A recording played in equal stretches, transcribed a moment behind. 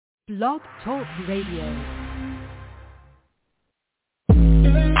Blog Talk Radio.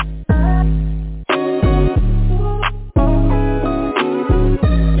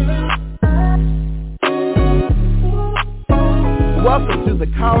 Welcome to the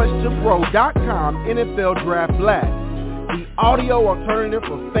College2Pro.com NFL Draft Blast, the audio alternative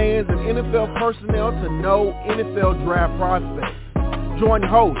for fans and NFL personnel to know NFL draft prospects. Join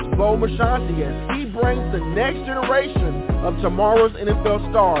host Bo Marchionte as he brings the next generation of tomorrow's NFL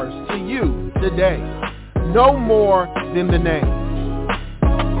stars to you today. No more than the name.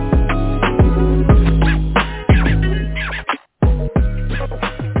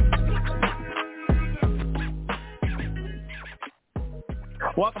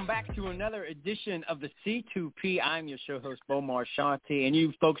 Welcome back to another edition of the C2P. I'm your show host, Bo Marchionte, and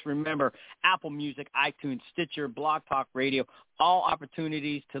you folks remember Apple Music, iTunes, Stitcher, Blog Talk Radio, all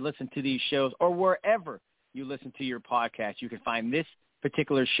opportunities to listen to these shows, or wherever you listen to your podcast. You can find this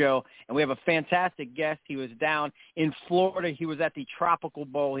particular show, and we have a fantastic guest. He was down in Florida. He was at the Tropical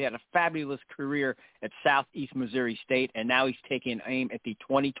Bowl. He had a fabulous career at Southeast Missouri State, and now he's taking aim at the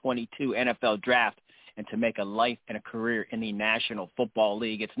 2022 NFL Draft and to make a life and a career in the National Football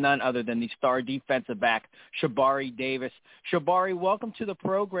League. It's none other than the star defensive back, Shabari Davis. Shabari, welcome to the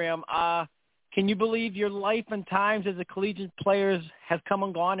program. Can you believe your life and times as a collegiate player has come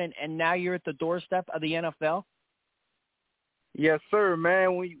and gone, and now you're at the doorstep of the NFL? Yes, sir,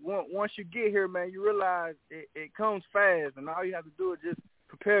 man. Once you get here, man, you realize it comes fast, and all you have to do is just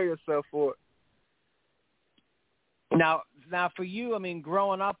prepare yourself for it. Now for you, I mean,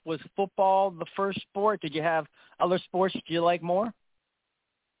 growing up, was football the first sport? Did you have other sports that you like more?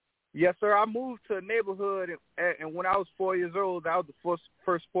 Yes, sir. I moved to a neighborhood, and when I was 4 years old, that was the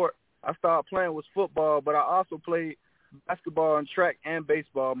first sport I started playing was football, but I also played basketball and track and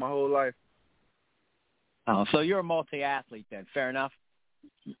baseball my whole life. Oh, so you're a multi-athlete then. Fair enough?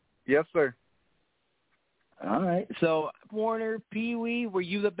 Yes, sir. All right. So, Warner, Pee Wee, were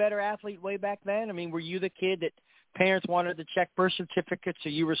you the better athlete way back then? I mean, were you the kid that parents wanted to check birth certificates so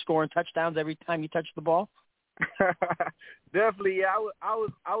you were scoring touchdowns every time you touched the ball? Definitely, yeah. I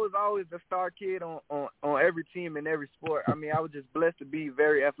was always the star kid on every team in every sport. I mean, I was just blessed to be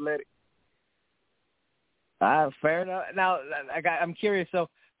very athletic. Fair enough. Now, I'm curious. So,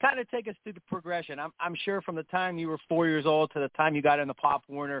 kind of take us through the progression. I'm sure from the time you were 4 years old to the time you got in the Pop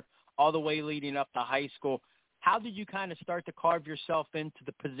Warner, all the way leading up to high school, how did you kind of start to carve yourself into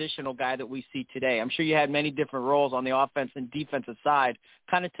the positional guy that we see today? I'm sure you had many different roles on the offense and defensive side.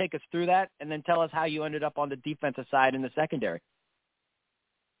 Kind of take us through that, and then tell us how you ended up on the defensive side in the secondary.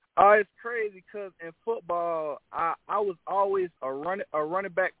 It's crazy because in football, I was always a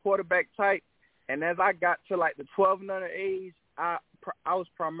running back, quarterback type, and as I got to like the 12 and under age, I was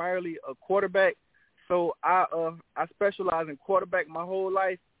primarily a quarterback. So I specialized in quarterback my whole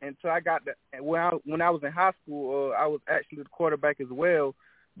life until I got when I was in high school. I was actually the quarterback as well.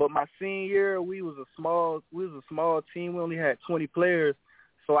 But my senior year, we was a small team. We only had 20 players,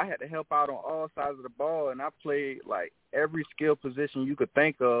 so I had to help out on all sides of the ball. And I played like every skill position you could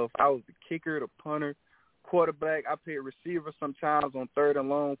think of. I was the kicker, the punter, quarterback. I played receiver sometimes on third and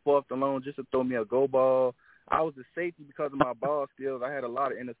long, fourth and long, just to throw me a go ball. I was the safety because of my ball skills. I had a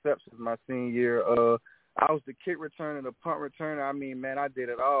lot of interceptions my senior year. I was the kick returner, the punt returner. I mean, man, I did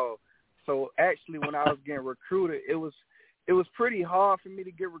it all. So actually, when I was getting recruited, it was pretty hard for me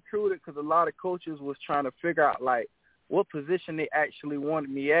to get recruited because a lot of coaches was trying to figure out like what position they actually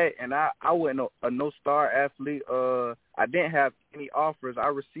wanted me at, and I wasn't a no-star athlete. I didn't have any offers. I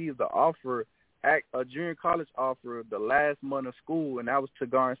received the offer, a junior college offer, the last month of school, and that was to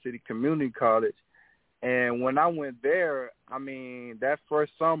Garden City Community College. And when I went there, I mean, that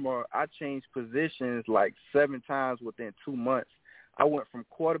first summer, I changed positions like 7 times within 2 months. I went from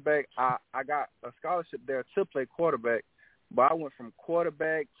quarterback. I got a scholarship there to play quarterback, but I went from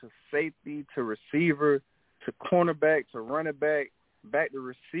quarterback to safety to receiver to cornerback to running back to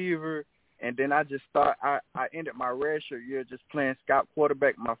receiver. And then I ended my redshirt year just playing scout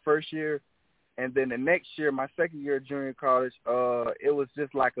quarterback my first year. And then the next year, my second year at junior college, it was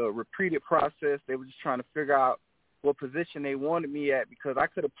just like a repeated process. They were just trying to figure out what position they wanted me at because I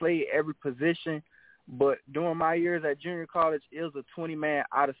could have played every position. But during my years at junior college, it was a 20-man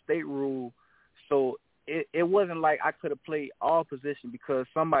out-of-state rule. So it wasn't like I could have played all positions because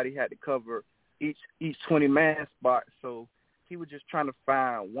somebody had to cover each 20-man spot. So he was just trying to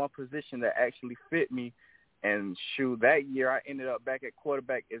find one position that actually fit me. And, shoot, that year I ended up back at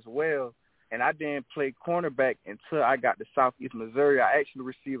quarterback as well. And I didn't play cornerback until I got to Southeast Missouri. I actually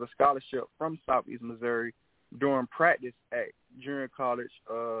received a scholarship from Southeast Missouri during practice at junior college.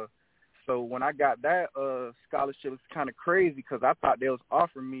 So when I got that scholarship, it was kind of crazy because I thought they was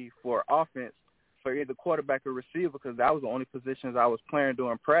offering me for offense for either quarterback or receiver because that was the only positions I was playing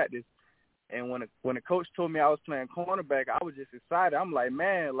during practice. And when the coach told me I was playing cornerback, I was just excited. I'm like,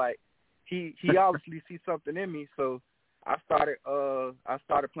 man, like he obviously sees something in me. So I started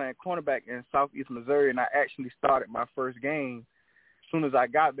playing cornerback in Southeast Missouri, and I actually started my first game. As soon as I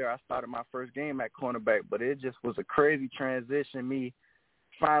got there, I started my first game at cornerback. But it just was a crazy transition, me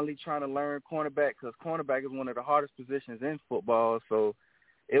finally trying to learn cornerback because cornerback is one of the hardest positions in football. So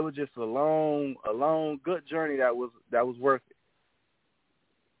it was just a long, good journey that was worth it.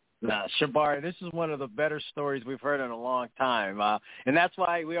 Nah, Shabari, this is one of the better stories we've heard in a long time. And that's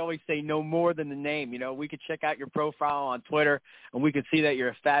why we always say no more than the name. You know, we could check out your profile on Twitter, and we could see that you're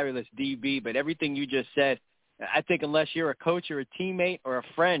a fabulous DB. But everything you just said, I think unless you're a coach or a teammate or a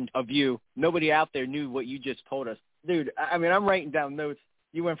friend of you, nobody out there knew what you just told us. Dude, I mean, I'm writing down notes.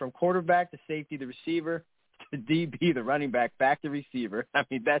 You went from quarterback to safety, the receiver, to DB, the running back, back to receiver. I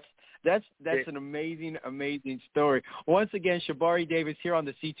mean, that's an amazing, amazing story. Once again, Shabari Davis here on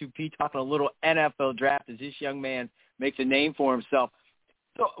the C2P talking a little NFL draft as this young man makes a name for himself.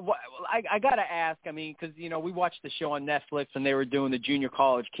 So I got to ask, I mean, because, you know, we watched the show on Netflix and they were doing the junior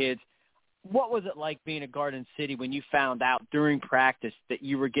college kids. What was it like being at Garden City when you found out during practice that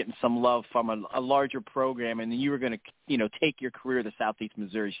you were getting some love from a larger program and then you were going to, you know, take your career to Southeast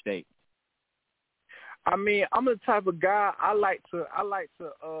Missouri State? I mean, I'm the type of guy I like to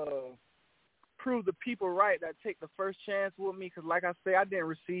prove the people right that take the first chance with me because, like I say,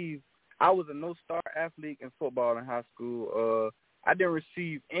 I was a no-star athlete in football in high school. I didn't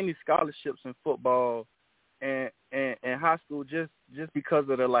receive any scholarships in football and high school just because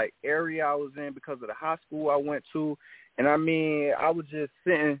of the like area I was in, because of the high school I went to. And I mean, I was just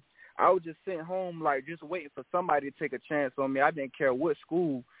sitting home like just waiting for somebody to take a chance on me. I didn't care what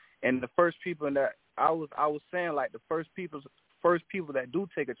school. And the first people that I was saying, like, the first people that do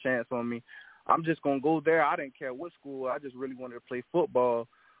take a chance on me, I'm just gonna go there. I didn't care what school. I just really wanted to play football.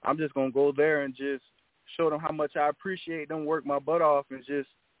 I'm just gonna go there and just show them how much I appreciate them, work my butt off, and just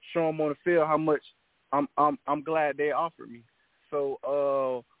show them on the field how much I'm glad they offered me.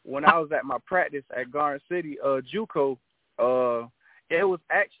 So when I was at my practice at Garden City, JUCO, it was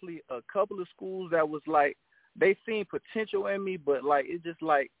actually a couple of schools that was like they seen potential in me, but like it's just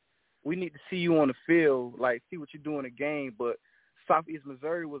like we need to see you on the field, like see what you do in the game. But Southeast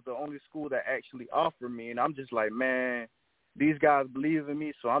Missouri was the only school that actually offered me, and I'm just like, man, these guys believe in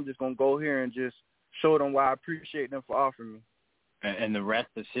me, so I'm just gonna go here and just show them why I appreciate them for offering me. And the rest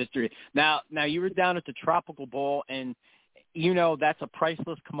is history. Now you were down at the Tropical Bowl, and you know that's a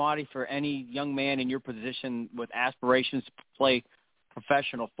priceless commodity for any young man in your position with aspirations to play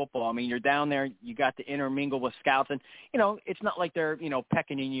professional football. I mean, you're down there, you got to intermingle with scouts, and, you know, it's not like they're, you know,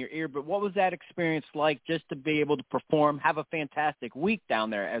 pecking in your ear, but what was that experience like just to be able to perform, have a fantastic week down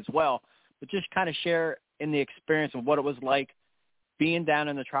there as well, but just kind of share in the experience of what it was like being down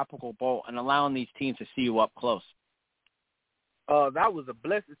in the Tropical Bowl and allowing these teams to see you up close? That was a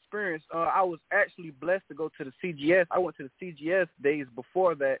blessed experience. I was actually blessed to go to the CGS. I went to the CGS days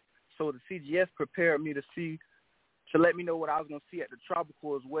before that, so the CGS prepared me to let me know what I was going to see at the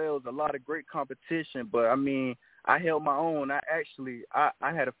Tropical as well. It was a lot of great competition, but, I mean, I held my own. I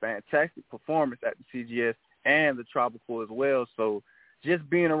had a fantastic performance at the CGS and the Tropical as well. So just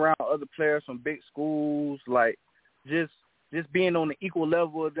being around other players from big schools, like just being on the equal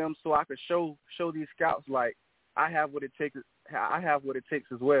level of them so I could show these scouts, like, I have what it takes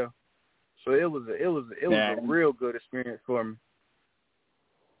as well. So it was a real good experience for me.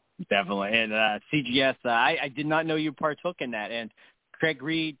 Definitely. And CGS, I did not know you partook in that. And Craig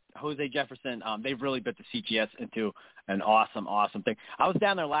Reed, Jose Jefferson, they've really built the CGS into an awesome, awesome thing. I was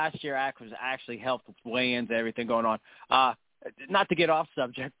down there last year. I actually helped with weigh-ins and everything going on. Not to get off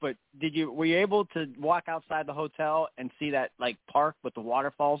subject, but were you able to walk outside the hotel and see that, like, park with the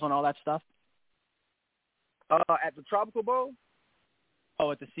waterfalls and all that stuff? At the Tropical Bowl?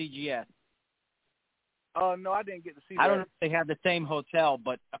 Oh, at the CGS. No, I didn't get to see that. I don't know if they have the same hotel,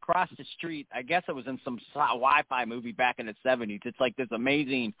 but across the street, I guess it was in some Wi-Fi movie back in the 70s. It's like this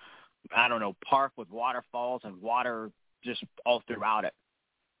amazing, I don't know, park with waterfalls and water just all throughout it.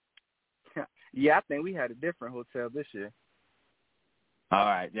 Yeah, I think we had a different hotel this year. All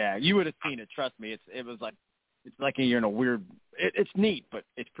right, yeah, you would have seen it. Trust me, it's like you're in a weird. It's neat, but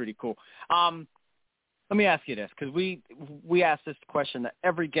it's pretty cool. Let me ask you this, because we ask this question to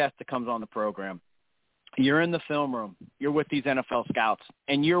every guest that comes on the program. You're in the film room. You're with these NFL scouts.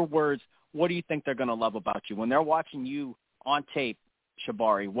 And your words, what do you think they're going to love about you? When they're watching you on tape,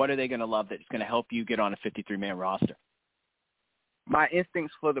 Shabari, what are they going to love that's going to help you get on a 53-man roster? my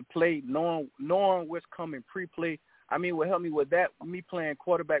instincts for the play, knowing what's coming pre-play. I mean, what helped me with that, me playing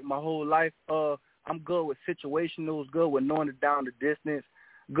quarterback my whole life, I'm good with situationals, good with knowing the down the distance,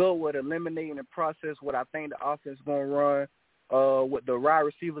 good with eliminating the process, what I think the offense is going to run, with the wide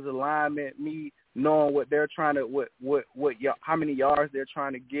receivers alignment, me knowing what they're trying to, how many yards they're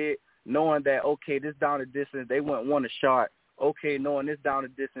trying to get, knowing that, okay, this down the distance, they wouldn't want a shot. Okay, knowing this down the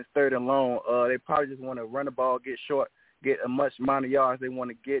distance, third and long, they probably just want to run the ball, get short, get a much amount of yards they want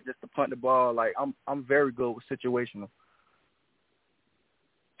to get just to punt the ball. Like, I'm very good with situational.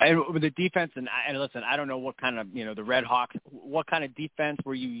 And with the defense, and listen, I don't know what kind of, the Red Hawks, what kind of defense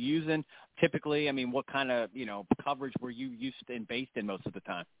were you using typically? I mean, what kind of, coverage were you used and based in most of the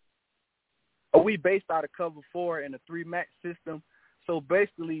time? We based out of cover 4 in a 3-match system. So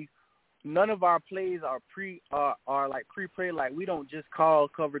basically, none of our plays are pre-play. Like, we don't just call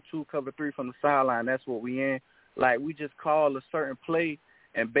cover 2, cover 3 from the sideline. That's what we in. Like, we just call a certain play,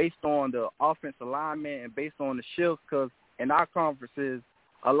 and based on the offense alignment and based on the shifts, because in our conferences,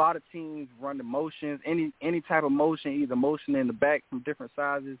 a lot of teams run the motions, any type of motion, either motion in the back from different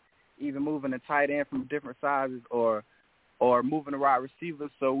sizes, even moving the tight end from different sizes, or moving the wide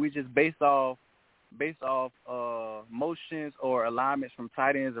receivers. So we just based off motions or alignments from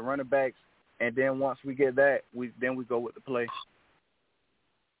tight ends and running backs, and then once we get that, we go with the play.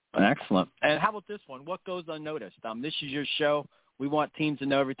 Excellent. And how about this one? What goes unnoticed? This is your show. We want teams to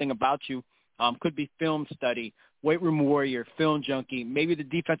know everything about you. Could be film study, weight room warrior, film junkie. Maybe the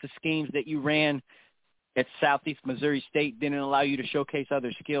defensive schemes that you ran at Southeast Missouri State didn't allow you to showcase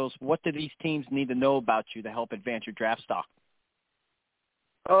other skills. What do these teams need to know about you to help advance your draft stock?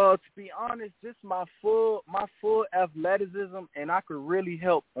 To be honest, just my full athleticism, and I could really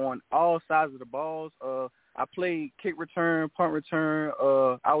help on all sides of the balls. I played kick return, punt return.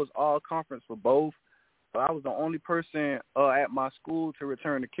 I was all conference for both. I was the only person at my school to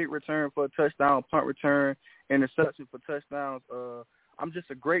return the kick return for a touchdown, punt return, interception for touchdowns. I'm just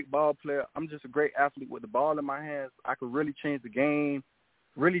a great ball player. I'm just a great athlete with the ball in my hands. I could really change the game,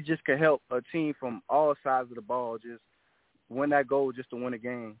 really just could help a team from all sides of the ball just win that goal just to win a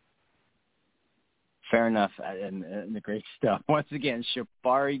game. Fair enough, and the great stuff. Once again,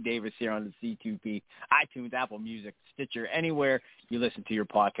 Shabari Davis here on the C2P, iTunes, Apple Music, Stitcher, anywhere you listen to your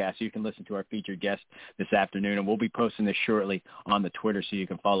podcast. You can listen to our featured guest this afternoon, and we'll be posting this shortly on the Twitter so you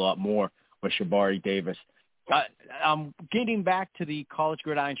can follow up more with Shabari Davis. Getting back to the College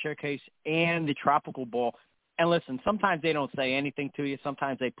Gridiron Showcase and the Tropical Bowl, and listen, sometimes they don't say anything to you.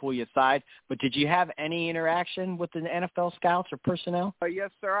 Sometimes they pull you aside. But did you have any interaction with the NFL scouts or personnel? Yes,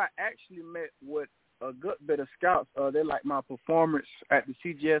 sir. I actually met with a good bit of scouts. They like my performance at the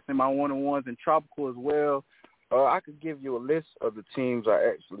CGS and my one-on-ones in Tropical as well. I could give you a list of the teams I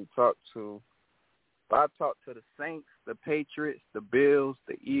actually talked to. I talked to the Saints, the Patriots, the Bills,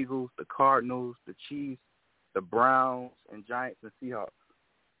 the Eagles, the Cardinals, the Chiefs, the Browns, and Giants and Seahawks.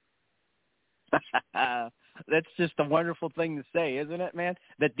 That's just a wonderful thing to say, isn't it, man?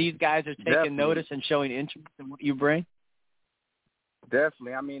 That these guys are taking notice and showing interest in what you bring?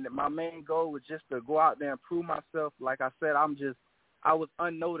 Definitely. I mean, my main goal was just to go out there and prove myself. Like I said, I was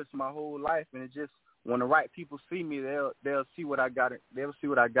unnoticed my whole life, and it just, when the right people see me, they'll see what I got. They'll see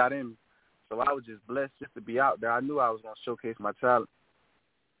what I got in me. So I was just blessed just to be out there. I knew I was going to showcase my talent.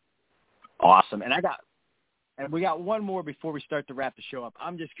 Awesome. And we got one more before we start to wrap the show up.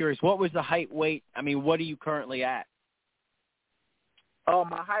 I'm just curious, what was the height, weight? I mean, what are you currently at?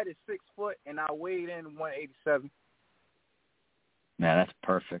 My height is 6 foot, and I weighed in 187. No, that's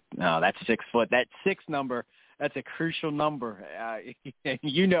perfect. No, that's 6 foot. That 6 number, that's a crucial number.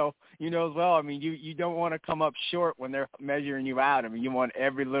 You know as well. I mean, you don't want to come up short when they're measuring you out. I mean, you want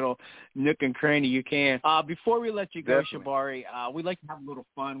every little nook and cranny you can. Before we let you go, definitely, Shabari, we like to have a little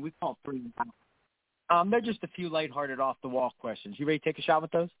fun. We call it free. They're just a few lighthearted, off-the-wall questions. You ready to take a shot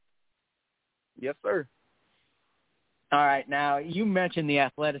with those? Yes, sir. All right. Now, you mentioned the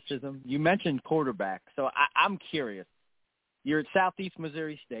athleticism. You mentioned quarterback. So I'm curious. You're at Southeast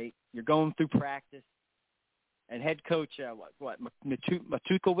Missouri State. You're going through practice. And head coach,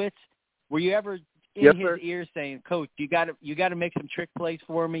 Matukowicz, were you ever in his ear saying, Coach, you got to make some trick plays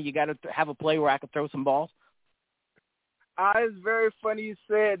for me. You got to have a play where I can throw some balls? It's very funny you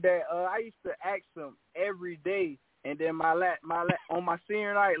said that. I used to ask him every day, and then on my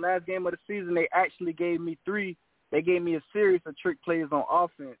senior night, last game of the season, they actually gave me 3. They gave me a series of trick plays on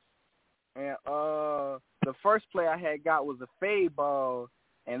offense, and the first play I had got was a fade ball,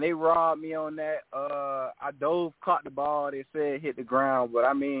 and they robbed me on that. I dove, caught the ball. They said it hit the ground, but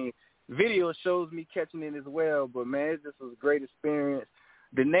I mean, video shows me catching it as well. But man, it just was a great experience.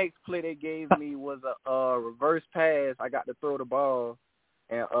 the next play they gave me was a reverse pass. I got to throw the ball,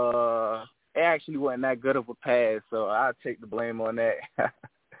 and it actually wasn't that good of a pass, so I'll take the blame on that.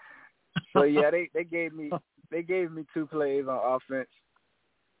 So yeah, they gave me 2 plays on offense.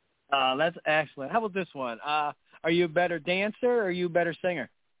 That's excellent. How about this one? Are you a better dancer or are you a better singer?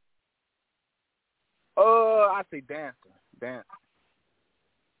 I say dancer.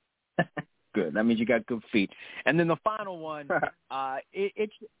 Good. That means you got good feet. And then the final one,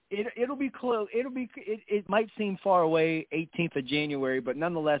 it'll be close. It might seem far away, 18th of January, but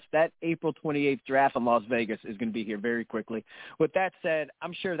nonetheless, that April 28th draft in Las Vegas is going to be here very quickly. With that said,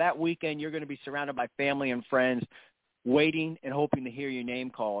 I'm sure that weekend you're going to be surrounded by family and friends, waiting and hoping to hear your name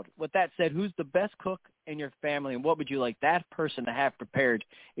called. With that said, who's the best cook in your family, and what would you like that person to have prepared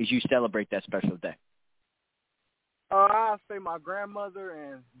as you celebrate that special day? I'll say my grandmother,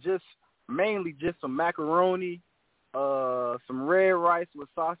 and mainly some macaroni, some red rice with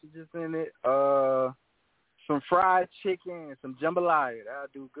sausages in it, some fried chicken, and some jambalaya. That'll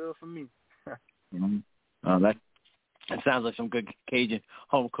do good for me. That sounds like some good Cajun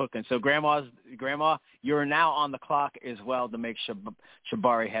home cooking. So, Grandma, you're now on the clock as well to make sure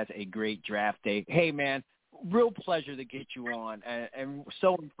Shabari has a great draft day. Hey, man, real pleasure to get you on, and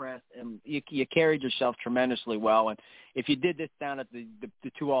so impressed. And you carried yourself tremendously well. And if you did this down at the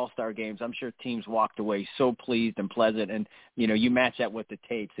 2 All-Star games, I'm sure teams walked away so pleased and pleasant. And, you match that with the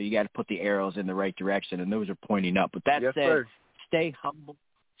tape, so you got to put the arrows in the right direction, and those are pointing up. But that said, sir. Stay humble.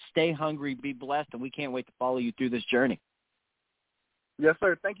 Stay hungry, be blessed, and we can't wait to follow you through this journey. Yes,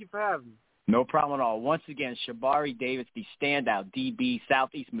 sir. Thank you for having me. No problem at all. Once again, Shabari Davis, the standout DB,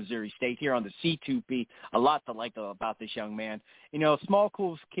 Southeast Missouri State, here on the C2P. A lot to like about this young man. Small,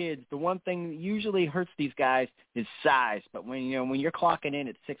 cool kids, the one thing that usually hurts these guys is size. But when you're clocking in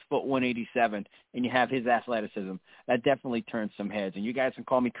at 6 foot 187 and you have his athleticism, that definitely turns some heads. And you guys can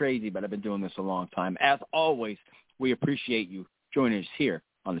call me crazy, but I've been doing this a long time. As always, we appreciate you joining us here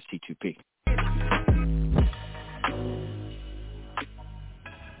on the C2P.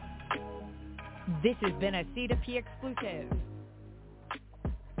 This has been a C2P exclusive.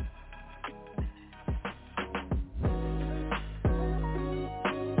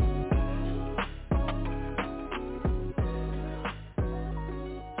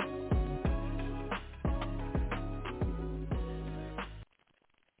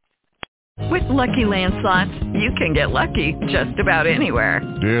 With Lucky Land Slots, you can get lucky just about anywhere.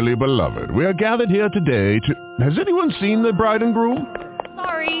 Dearly beloved, we are gathered here today to... Has anyone seen the bride and groom?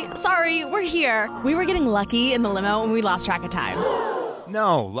 Sorry, we're here. We were getting lucky in the limo and we lost track of time.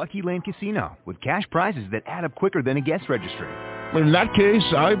 No, Lucky Land Casino, with cash prizes that add up quicker than a guest registry. In that case,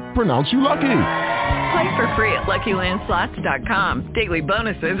 I pronounce you lucky. Play for free at LuckyLandSlots.com. Daily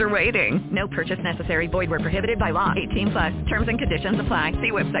bonuses are waiting. No purchase necessary. Void where prohibited by law. 18+. Terms and conditions apply.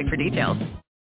 See website for details.